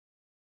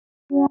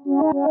Coming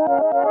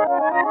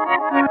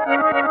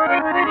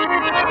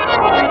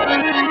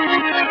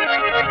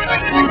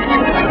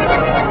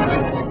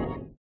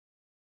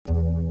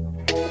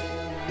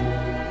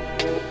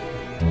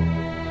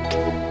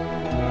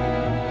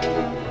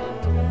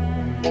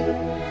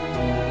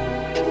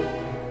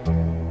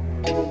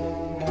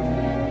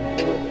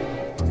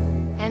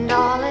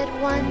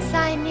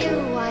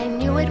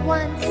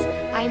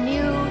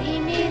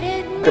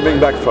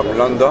back from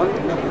London,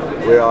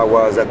 where I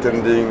was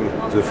attending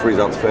the Free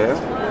Art Fair,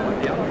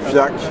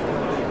 FIAC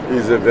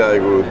is a very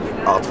good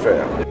art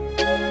fair.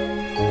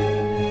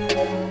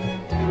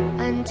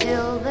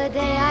 Until the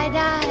day I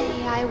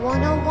die, I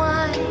won't know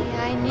why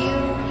I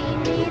knew he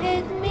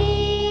needed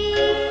me.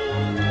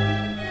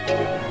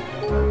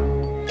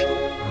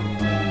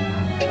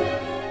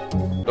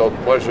 Donc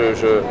moi j'ai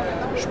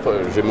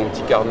mon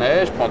petit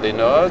carnet, je prends des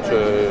notes,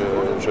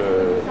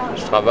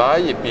 je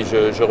travaille et puis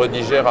je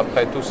redigère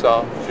après tout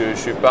ça. Je ne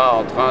suis pas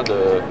en train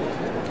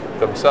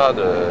comme ça,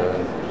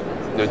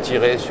 de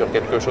tirer sur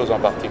quelque chose en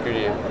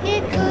particulier.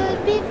 It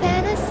could be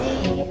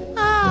fantasy,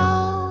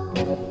 oh.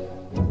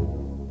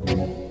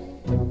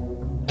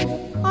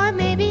 Or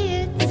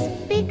maybe it's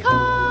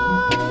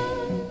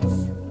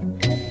because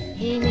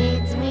he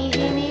needs me,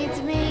 he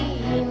needs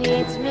me, he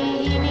needs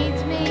me, he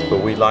needs me.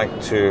 But we like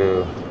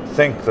to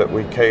think that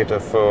we cater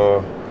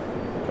for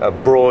a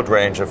broad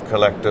range of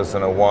collectors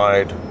and a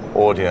wide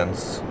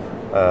audience,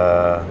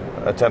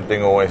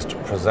 attempting always to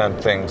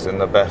present things in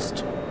the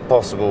best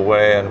possible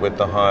way and with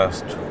the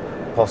highest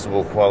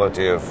possible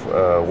quality of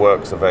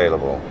works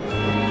available.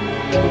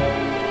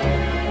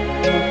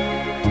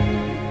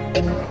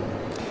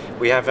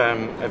 We have a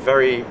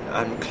very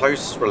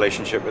close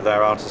relationship with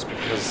our artists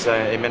because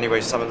in many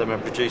ways some of them are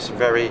producing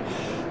very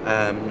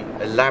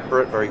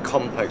elaborate, very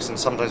complex and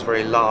sometimes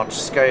very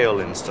large-scale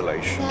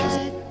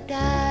installations.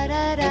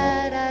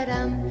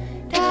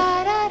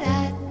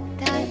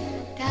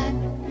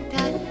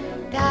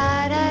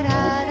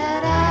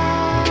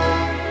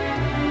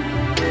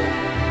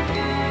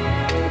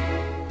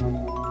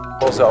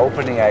 The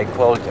opening I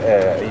called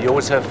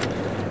Joseph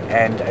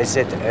and I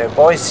said,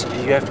 boys,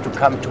 you have to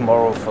come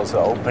tomorrow for the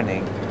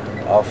opening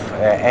of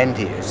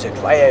Andy. I said,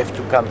 why I have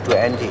to come to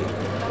Andy?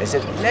 I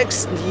said,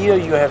 next year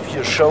you have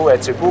your show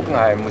at the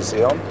Guggenheim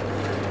Museum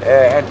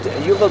and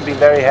you will be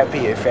very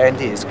happy if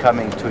Andy is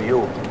coming to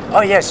you.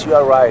 Oh yes, you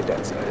are right,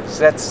 that's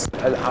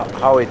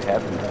how it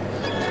happened.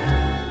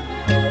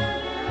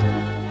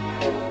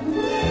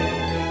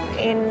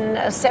 In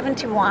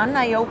 '71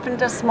 I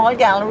opened a small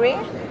gallery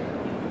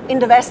in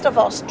the west of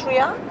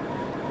Austria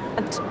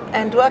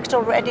and worked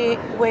already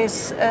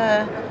with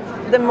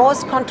the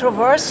most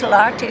controversial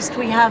artist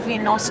we have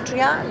in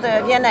Austria,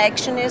 the Vienna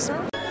Actionism.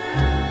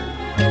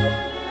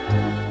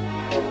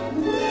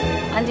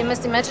 And you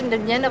must imagine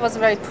that Vienna was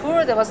very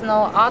poor, there was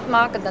no art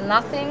market and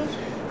nothing.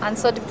 And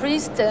so the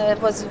priest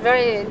was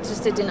very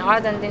interested in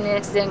art and in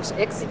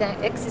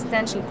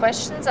existential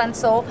questions. And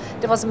so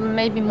there was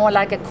maybe more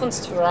like a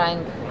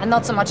Kunstverein and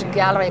not so much a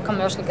gallery, a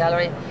commercial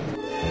gallery.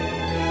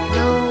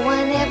 No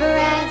one ever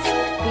asked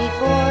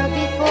before,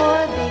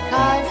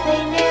 because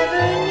they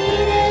never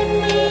needed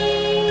me.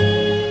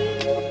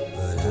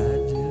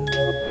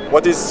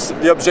 What is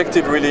the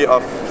objective really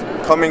of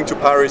coming to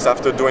Paris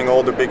after doing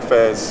all the big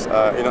fairs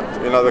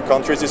in other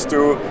countries is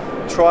to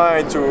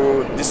try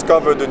to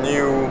discover the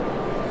new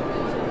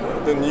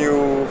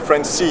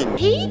French scene.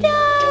 He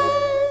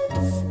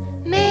does.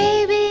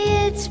 Maybe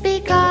it's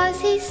because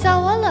he's so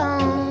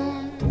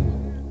alone.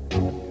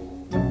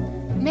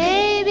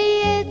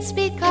 Maybe it's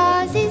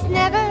because he's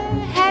never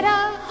had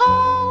a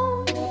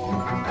home.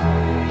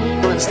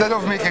 Instead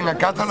of making a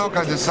catalog,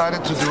 I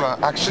decided to do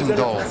an action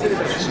doll.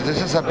 So this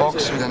is a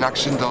box with an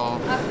action doll,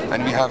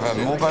 and we have a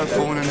mobile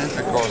phone in it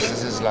because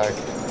this is like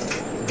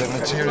the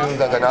material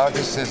that an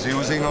artist is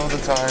using all the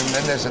time.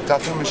 Then there's a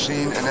tattoo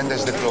machine, and then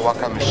there's the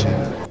cloaca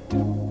machine.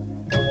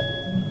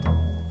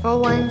 For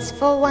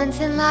once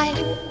in life,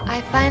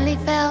 I finally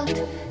felt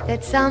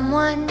that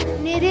someone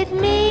needed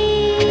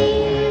me.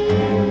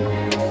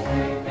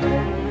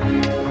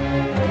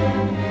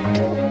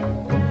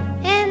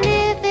 And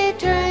if it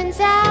turns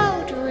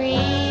out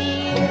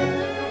real,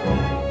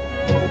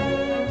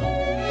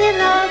 then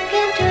love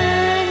can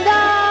turn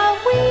the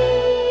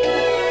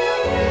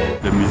wheel.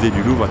 Le musée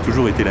du Louvre a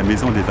toujours été la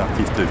maison des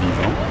artistes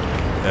vivants.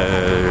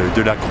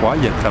 Delacroix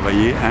y a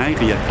travaillé,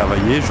 Ingres y a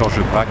travaillé,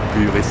 Georges Braque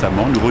plus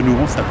récemment. Nous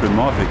renouons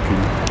simplement avec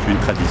une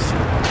tradition.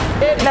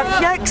 La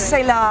FIAC,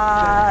 c'est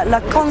la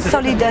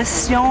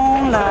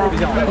consolidation,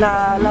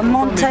 la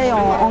montée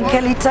en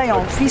qualité,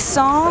 en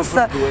puissance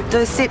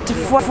de cette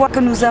foi que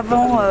nous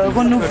avons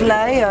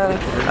renouvelée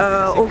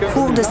au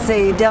cours de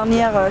ces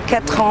dernières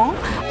 4 ans.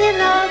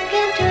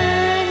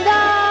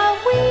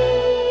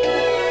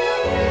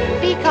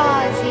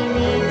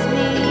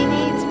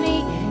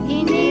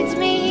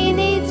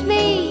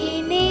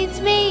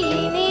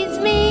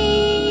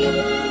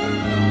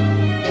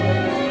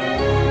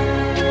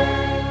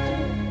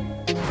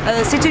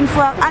 C'est une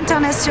foire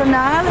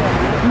internationale,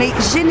 mais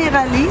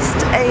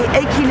généraliste et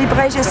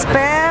équilibrée,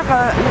 j'espère.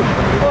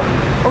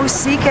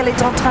 aussi qu'elle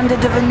est en train de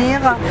devenir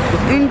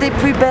une des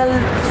plus belles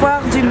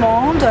foires du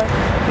monde.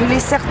 Il est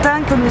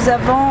certain que nous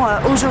avons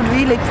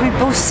aujourd'hui les plus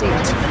beaux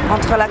sites,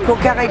 entre la Cour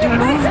Carrée du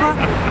Louvre,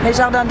 les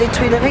Jardins des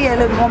Tuileries et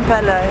le Grand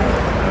Palais.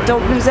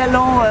 Donc nous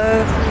allons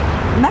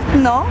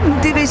maintenant nous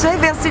diriger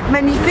vers cette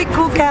magnifique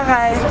Cour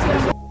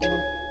Carrée.